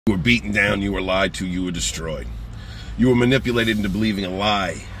You were beaten down, you were lied to, you were destroyed. You were manipulated into believing a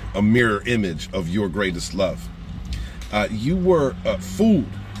lie, a mirror image of your greatest love. You were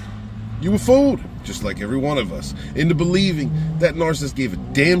fooled. You were fooled, just like every one of us, into believing that narcissist gave a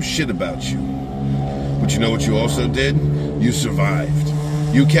damn shit about you. But you know what you also did? You survived.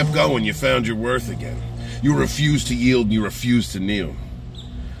 You kept going, you found your worth again. You refused to yield, and you refused to kneel.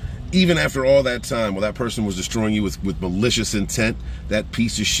 Even after all that time, while that person was destroying you with malicious intent, that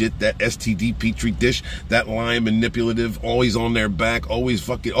piece of shit, that STD petri dish, that lying manipulative, always on their back, always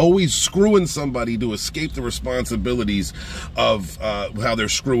screwing somebody to escape the responsibilities of how they're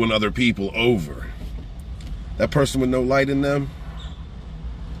screwing other people over. That person with no light in them,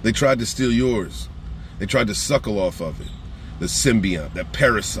 they tried to steal yours. They tried to suckle off of it. The symbiont, that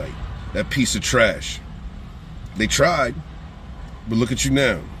parasite, that piece of trash. They tried, but look at you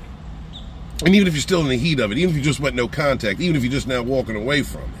now. And even if you're still in the heat of it, even if you just went no contact, even if you're just now walking away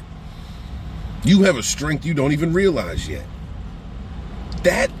from it, you have a strength you don't even realize yet.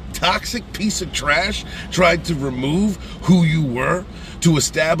 That toxic piece of trash tried to remove who you were, to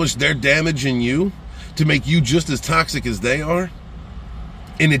establish their damage in you, to make you just as toxic as they are.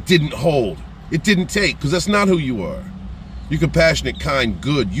 And it didn't hold. It didn't take, because that's not who you are. You're compassionate, kind,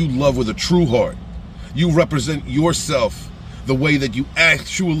 good. You love with a true heart. You represent yourself the way that you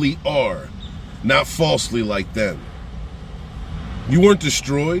actually are. Not falsely like them. You weren't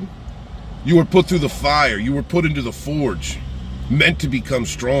destroyed. You were put through the fire. You were put into the forge, meant to become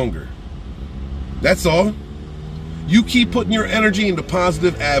stronger. That's all. You keep putting your energy into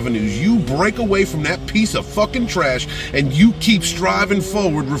positive avenues. You break away from that piece of fucking trash and you keep striving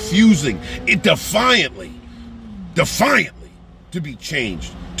forward, refusing it defiantly to be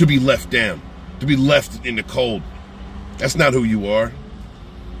changed, to be left down, to be left in the cold. That's not who you are.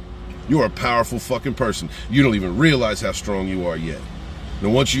 You're a powerful fucking person. You don't even realize how strong you are yet.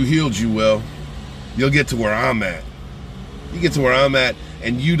 And once you healed, you'll get to where I'm at. You get to where I'm at,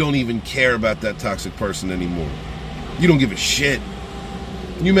 and you don't even care about that toxic person anymore. You don't give a shit.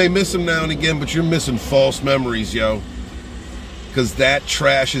 You may miss them now and again, but you're missing false memories, yo. Because that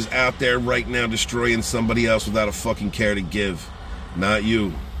trash is out there right now destroying somebody else without a fucking care to give. Not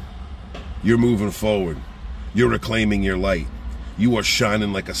you. You're moving forward. You're reclaiming your light. You are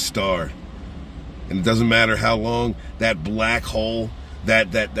shining like a star. And it doesn't matter how long that black hole, that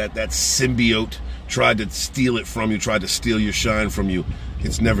symbiote tried to steal it from you, tried to steal your shine from you.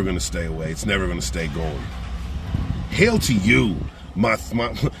 It's never going to stay away. It's never going to stay going. Hail to you, my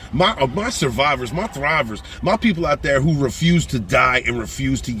survivors, my thrivers, my people out there who refuse to die and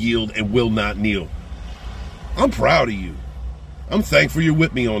refuse to yield and will not kneel. I'm proud of you. I'm thankful you're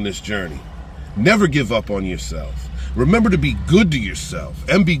with me on this journey. Never give up on yourself. Remember to be good to yourself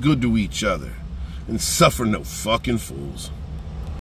and be good to each other. And suffer no fucking fools.